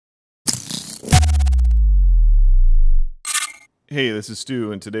Hey, this is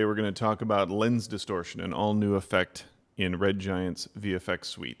Stu, and today we're going to talk about lens distortion, an all-new effect in Red Giant's VFX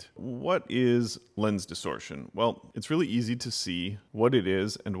suite. What is lens distortion? Well, it's really easy to see what it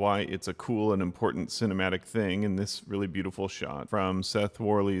is and why it's a cool and important cinematic thing in this really beautiful shot from Seth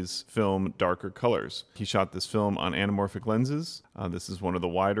Worley's film Darker Colors. He shot this film on anamorphic lenses. This is one of the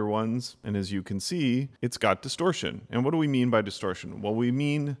wider ones, and as you can see, it's got distortion. And what do we mean by distortion? Well, we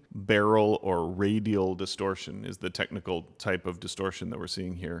mean barrel or radial distortion is the technical type of distortion that we're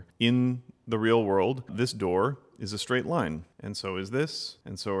seeing here. In the real world, this door is a straight line, and so is this,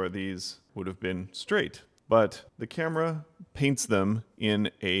 and so are these would have been straight. But the camera paints them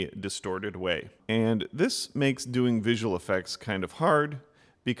in a distorted way. And this makes doing visual effects kind of hard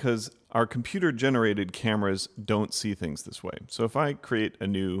because our computer-generated cameras don't see things this way. So if I create a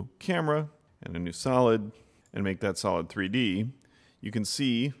new camera and a new solid and make that solid 3D, you can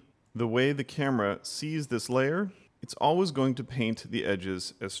see the way the camera sees this layer, it's always going to paint the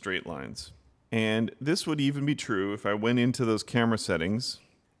edges as straight lines. And this would even be true if I went into those camera settings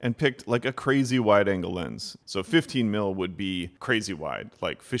and picked like a crazy wide angle lens. So 15mm would be crazy wide,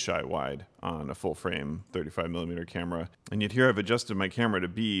 like fisheye wide on a full frame 35mm camera. And yet here I've adjusted my camera to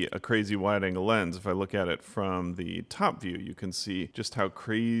be a crazy wide angle lens. If I look at it from the top view, you can see just how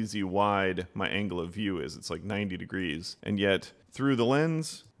crazy wide my angle of view is. It's like 90 degrees. And yet through the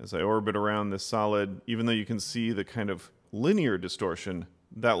lens, as I orbit around this solid, even though you can see the kind of linear distortion,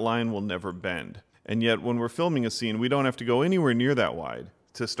 that line will never bend. And yet when we're filming a scene, we don't have to go anywhere near that wide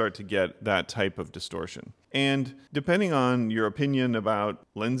to start to get that type of distortion. And depending on your opinion about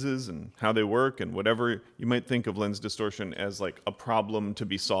lenses and how they work and whatever, you might think of lens distortion as like a problem to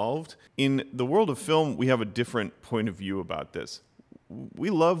be solved. In the world of film, we have a different point of view about this. We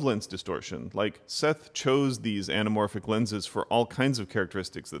love lens distortion. Like, Seth chose these anamorphic lenses for all kinds of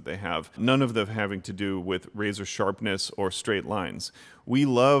characteristics that they have, none of them having to do with razor sharpness or straight lines. We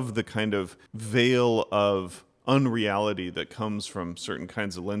love the kind of veil of unreality that comes from certain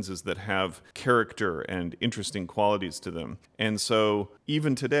kinds of lenses that have character and interesting qualities to them. And so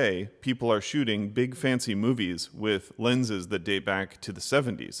even today, people are shooting big fancy movies with lenses that date back to the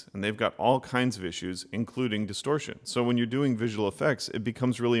 70s, and they've got all kinds of issues, including distortion. So when you're doing visual effects, it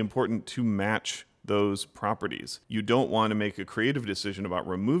becomes really important to match those properties. You don't want to make a creative decision about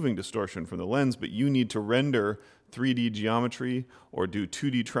removing distortion from the lens, but you need to render 3D geometry or do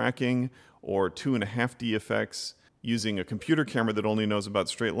 2D tracking or 2.5D effects using a computer camera that only knows about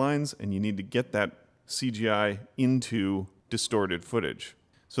straight lines, and you need to get that CGI into distorted footage.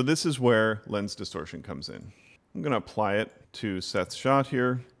 So this is where lens distortion comes in. I'm going to apply it to Seth's shot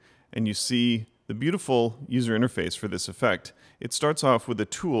here, and you see the beautiful user interface for this effect. It starts off with a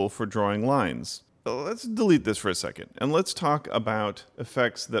tool for drawing lines. Let's delete this for a second, and let's talk about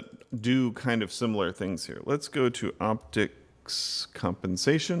effects that do kind of similar things here. Let's go to Optics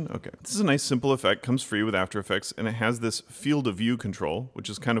Compensation. Okay, this is a nice simple effect, comes free with After Effects, and it has this field of view control, which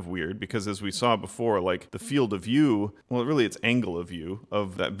is kind of weird because as we saw before, like the field of view, well, really it's angle of view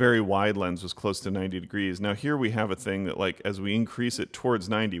of that very wide lens was close to 90 degrees. Now here we have a thing that, like, as we increase it towards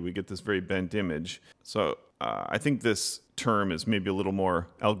 90, we get this very bent image. So I think this term is maybe a little more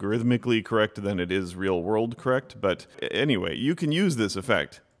algorithmically correct than it is real world correct, but anyway, you can use this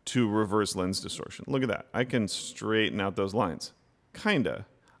effect to reverse lens distortion. Look at that. I can straighten out those lines. Kinda.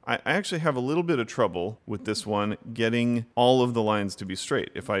 I actually have a little bit of trouble with this one getting all of the lines to be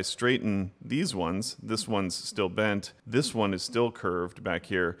straight. If I straighten these ones, this one's still bent, this one is still curved back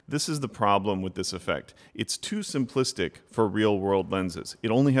here. This is the problem with this effect. It's too simplistic for real-world lenses.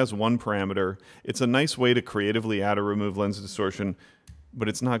 It only has one parameter. It's a nice way to creatively add or remove lens distortion, but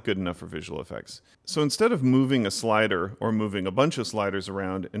it's not good enough for visual effects. So instead of moving a slider or moving a bunch of sliders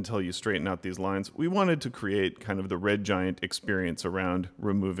around until you straighten out these lines, we wanted to create kind of the Red Giant experience around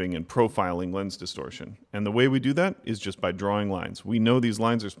removing and profiling lens distortion. And the way we do that is just by drawing lines. We know these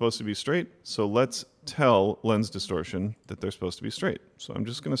lines are supposed to be straight, so let's tell lens distortion that they're supposed to be straight. So I'm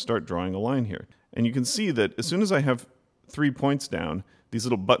just going to start drawing a line here. And you can see that as soon as I have 3 points down, these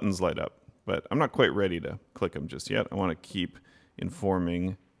little buttons light up. But I'm not quite ready to click them just yet. I want to keep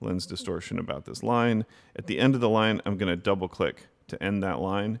informing lens distortion about this line. At the end of the line, I'm going to double click to end that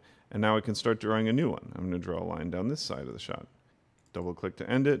line, and now I can start drawing a new one. I'm going to draw a line down this side of the shot. Double click to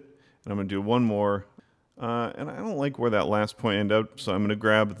end it, and I'm going to do one more, and I don't like where that last point ended up, so I'm going to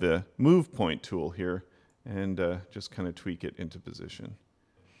grab the move point tool here and just kind of tweak it into position.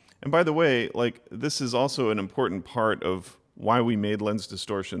 And by the way, like, this is also an important part of why we made lens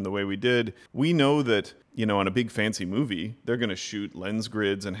distortion the way we did. We know that, you know, on a big fancy movie, they're going to shoot lens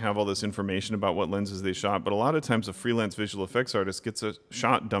grids and have all this information about what lenses they shot, but a lot of times a freelance visual effects artist gets a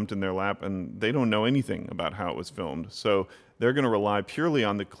shot dumped in their lap and they don't know anything about how it was filmed. So they're going to rely purely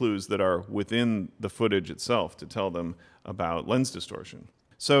on the clues that are within the footage itself to tell them about lens distortion.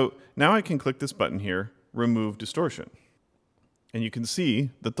 So now I can click this button here, Remove Distortion. And you can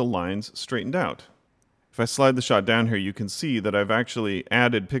see that the lines straightened out. If I slide the shot down here, you can see that I've actually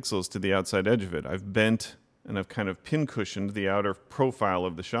added pixels to the outside edge of it. I've bent and I've kind of pin-cushioned the outer profile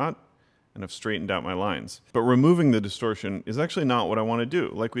of the shot, and I've straightened out my lines. But removing the distortion is actually not what I want to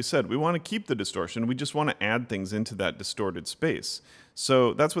do. Like we said, we want to keep the distortion, we just want to add things into that distorted space.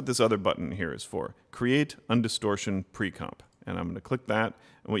 So that's what this other button here is for. Create Undistortion Pre-Comp. And I'm going to click that,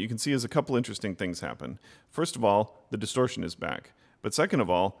 and what you can see is a couple interesting things happen. First of all, the distortion is back. But second of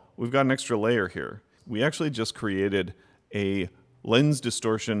all, we've got an extra layer here. We actually just created a lens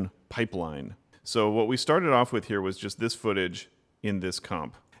distortion pipeline. So what we started off with here was just this footage in this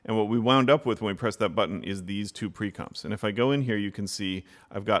comp. And what we wound up with when we press that button is these two pre-comps. And if I go in here, you can see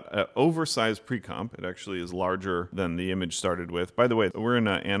I've got an oversized pre-comp. It actually is larger than the image started with. By the way, we're in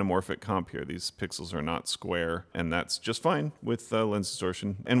an anamorphic comp here. These pixels are not square, and that's just fine with lens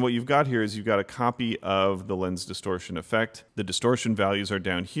distortion. And what you've got here is you've got a copy of the lens distortion effect. The distortion values are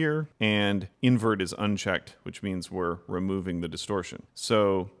down here, and invert is unchecked, which means we're removing the distortion.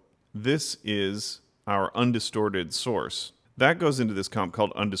 So this is our undistorted source. That goes into this comp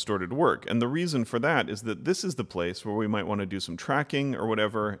called undistorted work. And the reason for that is that this is the place where we might want to do some tracking or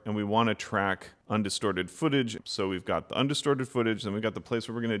whatever, and we want to track undistorted footage. So we've got the undistorted footage, then we've got the place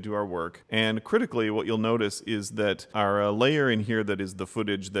where we're going to do our work. And critically, what you'll notice is that our layer in here that is the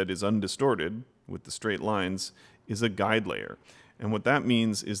footage that is undistorted with the straight lines is a guide layer. And what that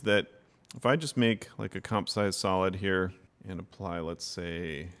means is that if I just make like a comp size solid here and apply, let's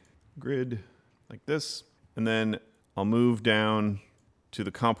say, grid like this, and then I'll move down to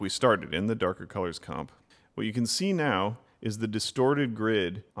the comp we started in, the darker colors comp. What you can see now is the distorted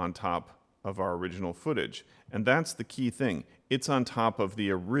grid on top of our original footage. And that's the key thing. It's on top of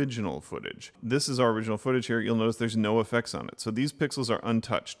the original footage. This is our original footage here. You'll notice there's no effects on it. So these pixels are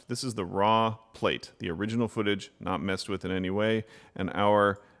untouched. This is the raw plate, the original footage, not messed with in any way. And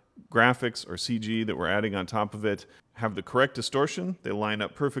our graphics or CG that we're adding on top of it have the correct distortion. They line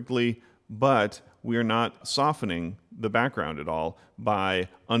up perfectly, but we are not softening the background at all by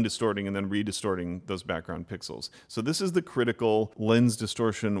undistorting and then redistorting those background pixels. So this is the critical lens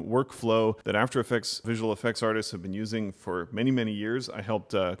distortion workflow that After Effects visual effects artists have been using for many, many years. I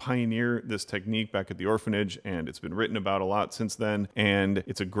helped pioneer this technique back at the orphanage, and it's been written about a lot since then, and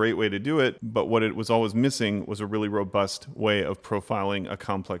it's a great way to do it, but what it was always missing was a really robust way of profiling a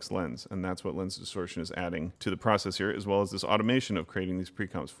complex lens, and that's what lens distortion is adding to the process here, as well as this automation of creating these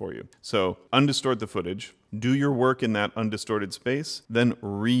pre-comps for you. So undistort the footage, do your work in that undistorted space, then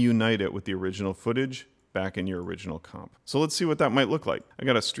reunite it with the original footage back in your original comp. So let's see what that might look like. I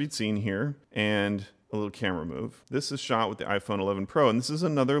got a street scene here and a little camera move. This is shot with the iPhone 11 Pro, and this is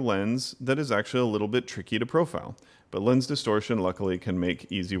another lens that is actually a little bit tricky to profile. But lens distortion, luckily, can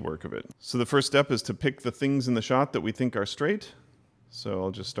make easy work of it. So the first step is to pick the things in the shot that we think are straight. So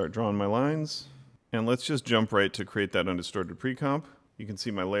I'll just start drawing my lines. And let's just jump right to create that undistorted pre-comp. You can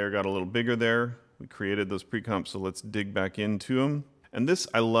see my layer got a little bigger there. We created those pre-comps, so let's dig back into them. And this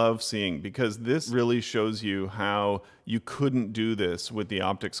I love seeing because this really shows you how you couldn't do this with the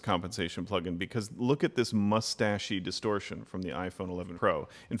optics compensation plugin, because look at this mustachy distortion from the iPhone 11 Pro.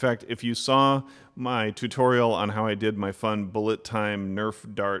 In fact, if you saw my tutorial on how I did my fun bullet time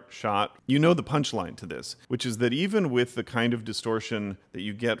Nerf dart shot, you know the punchline to this, which is that even with the kind of distortion that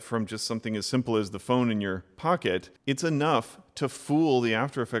you get from just something as simple as the phone in your pocket, it's enough to fool the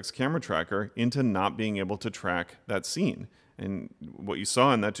After Effects camera tracker into not being able to track that scene. And what you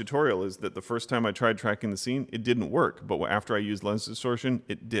saw in that tutorial is that the first time I tried tracking the scene, it didn't work. But after I used lens distortion,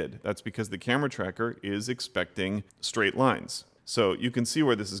 it did. That's because the camera tracker is expecting straight lines. So you can see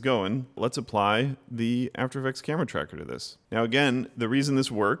where this is going. Let's apply the After Effects camera tracker to this. Now again, the reason this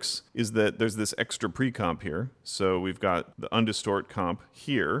works is that there's this extra pre-comp here. So we've got the undistort comp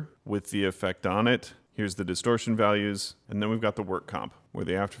here with the effect on it. Here's the distortion values, and then we've got the work comp, where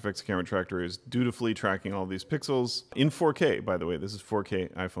the After Effects camera tracker is dutifully tracking all these pixels in 4K, by the way. This is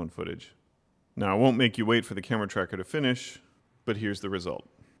 4K iPhone footage. Now, I won't make you wait for the camera tracker to finish, but here's the result.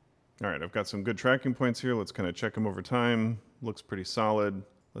 All right, I've got some good tracking points here. Let's kind of check them over time. Looks pretty solid.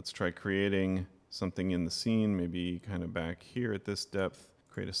 Let's try creating something in the scene, maybe kind of back here at this depth.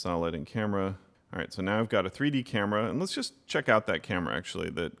 Create a solid in camera. All right, so now I've got a 3D camera, and let's just check out that camera, actually,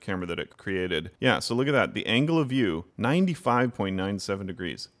 the camera that it created. Yeah, so look at that. The angle of view, 95.97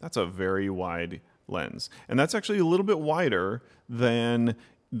 degrees. That's a very wide lens. And that's actually a little bit wider than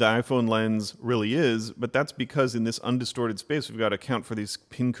the iPhone lens really is, but that's because in this undistorted space, we've got to account for these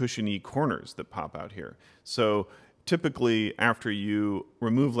pincushiony corners that pop out here. So typically after you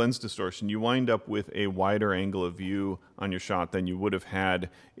remove lens distortion, you wind up with a wider angle of view on your shot than you would have had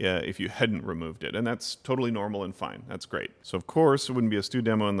if you hadn't removed it. And that's totally normal and fine. That's great. So of course, it wouldn't be a Stu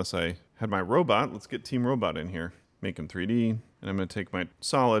demo unless I had my robot. Let's get Team Robot in here. Make him 3D. And I'm going to take my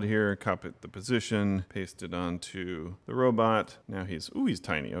solid here, copy the position, paste it onto the robot. Now he's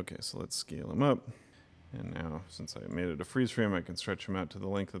tiny. Okay, so let's scale him up. And now, since I made it a freeze frame, I can stretch him out to the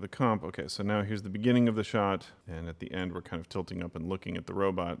length of the comp. Okay, so now here's the beginning of the shot. And at the end, we're kind of tilting up and looking at the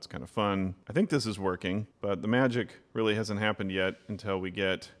robot. It's kind of fun. I think this is working, but the magic really hasn't happened yet until we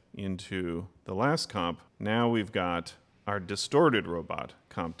get into the last comp. Now we've got our distorted robot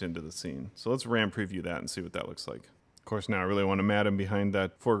comped into the scene. So let's RAM preview that and see what that looks like. Of course, now I really want to mat him behind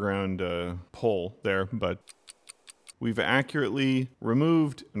that foreground pole there, but we've accurately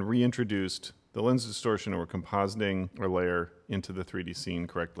removed and reintroduced the lens distortion, and we're compositing our layer into the 3D scene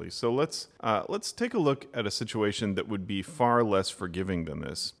correctly. So let's take a look at a situation that would be far less forgiving than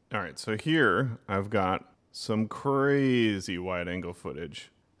this. All right, so here I've got some crazy wide angle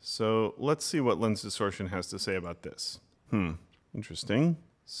footage. So let's see what lens distortion has to say about this. Interesting.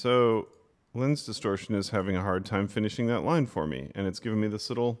 So lens distortion is having a hard time finishing that line for me, and it's giving me this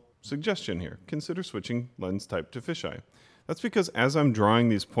little suggestion here. Consider switching lens type to fisheye. That's because as I'm drawing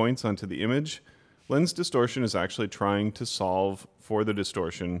these points onto the image, lens distortion is actually trying to solve for the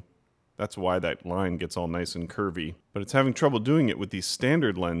distortion. That's why that line gets all nice and curvy. But it's having trouble doing it with the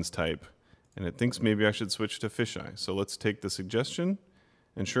standard lens type, and it thinks maybe I should switch to fisheye. So let's take the suggestion,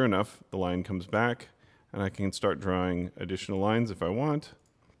 and sure enough, the line comes back, and I can start drawing additional lines if I want.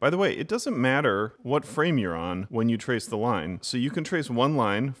 By the way, it doesn't matter what frame you're on when you trace the line. So you can trace one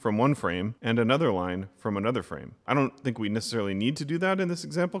line from one frame and another line from another frame. I don't think we necessarily need to do that in this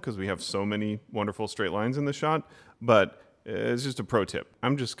example because we have so many wonderful straight lines in the shot, but it's just a pro tip.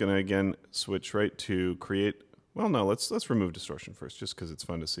 I'm just gonna, again, switch right to create. Well, no, let's remove distortion first just because it's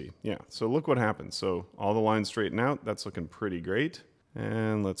fun to see. Yeah, so look what happens. So all the lines straighten out. That's looking pretty great.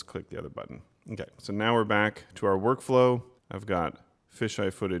 And let's click the other button. Okay, so now we're back to our workflow. I've got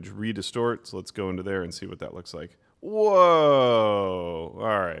fisheye footage redistort, so let's go into there and see what that looks like. Whoa!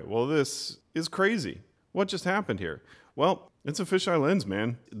 All right, well this is crazy. What just happened here? Well, it's a fisheye lens,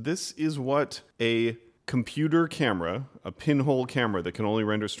 man. This is what a computer camera, a pinhole camera that can only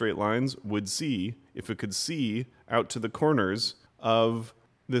render straight lines, would see if it could see out to the corners of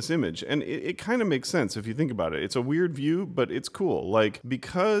this image. And it kind of makes sense if you think about it. It's a weird view, but it's cool. Like,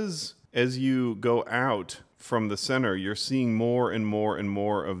 because as you go out from the center, you're seeing more and more and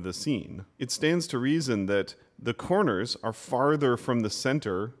more of the scene. It stands to reason that the corners are farther from the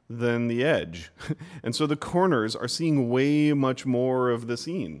center than the edge. And so the corners are seeing way much more of the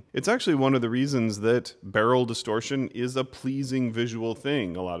scene. It's actually one of the reasons that barrel distortion is a pleasing visual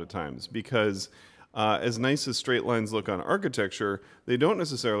thing a lot of times, because as nice as straight lines look on architecture, they don't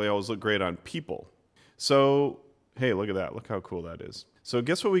necessarily always look great on people. So, hey, look at that. Look how cool that is. So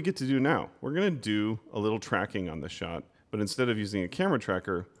guess what we get to do now? We're going to do a little tracking on the shot, but instead of using a camera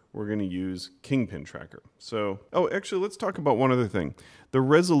tracker, we're going to use Kingpin Tracker. So, oh, actually, let's talk about one other thing. The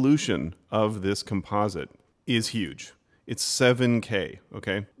resolution of this composite is huge. It's 7K,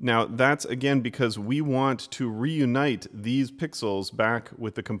 okay? Now, that's, again, because we want to reunite these pixels back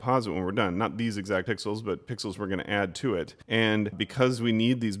with the composite when we're done. Not these exact pixels, but pixels we're going to add to it. And because we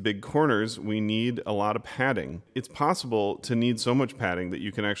need these big corners, we need a lot of padding. It's possible to need so much padding that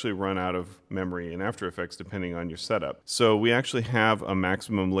you can actually run out of memory in After Effects depending on your setup. So we actually have a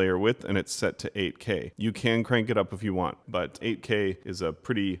maximum layer width, and it's set to 8K. You can crank it up if you want, but 8K is a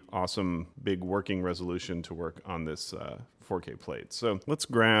pretty awesome big working resolution to work on this 4K plate. So let's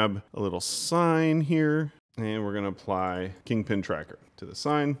grab a little sign here, and we're going to apply Kingpin Tracker to the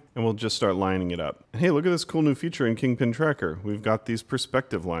sign, and we'll just start lining it up. And hey, look at this cool new feature in Kingpin Tracker. We've got these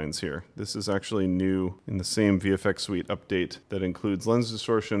perspective lines here. This is actually new in the same VFX Suite update that includes lens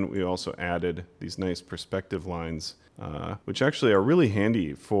distortion. We also added these nice perspective lines, which actually are really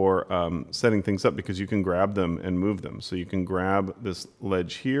handy for setting things up because you can grab them and move them. So you can grab this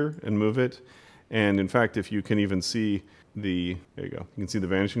ledge here and move it. And in fact, if you can even see there you go, you can see the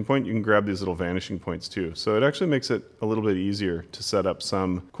vanishing point, you can grab these little vanishing points too. So it actually makes it a little bit easier to set up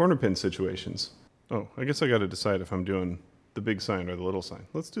some corner pin situations. Oh, I guess I got to decide if I'm doing the big sign or the little sign.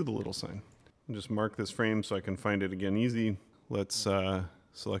 Let's do the little sign. I'll just mark this frame so I can find it again easy. Let's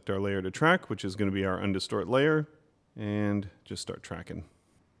select our layer to track, which is going to be our undistort layer, and just start tracking.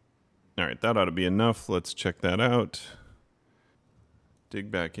 All right, that ought to be enough. Let's check that out.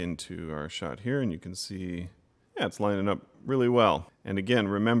 Dig back into our shot here, and you can see, yeah, it's lining up really well. And again,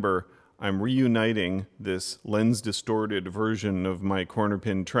 remember, I'm reuniting this lens distorted version of my corner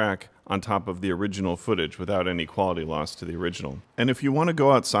pin track on top of the original footage without any quality loss to the original. And if you want to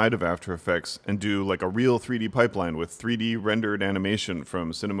go outside of After Effects and do like a real 3D pipeline with 3D rendered animation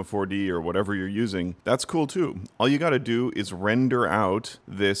from Cinema 4D or whatever you're using, that's cool too. All you got to do is render out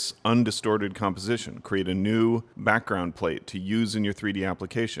this undistorted composition. Create a new background plate to use in your 3D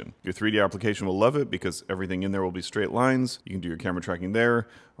application. Your 3D application will love it because everything in there will be straight lines. You can do your camera tracking there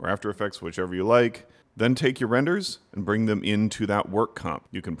or After Effects, whichever you like. Then take your renders and bring them into that work comp.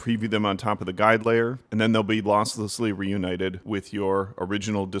 You can preview them on top of the guide layer, and then they'll be losslessly reunited with your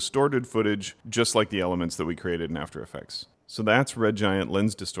original distorted footage, just like the elements that we created in After Effects. So that's Red Giant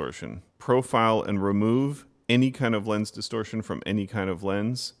Lens Distortion. Profile and remove any kind of lens distortion from any kind of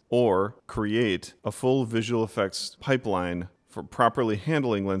lens, or create a full visual effects pipeline for properly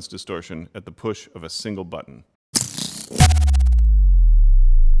handling lens distortion at the push of a single button.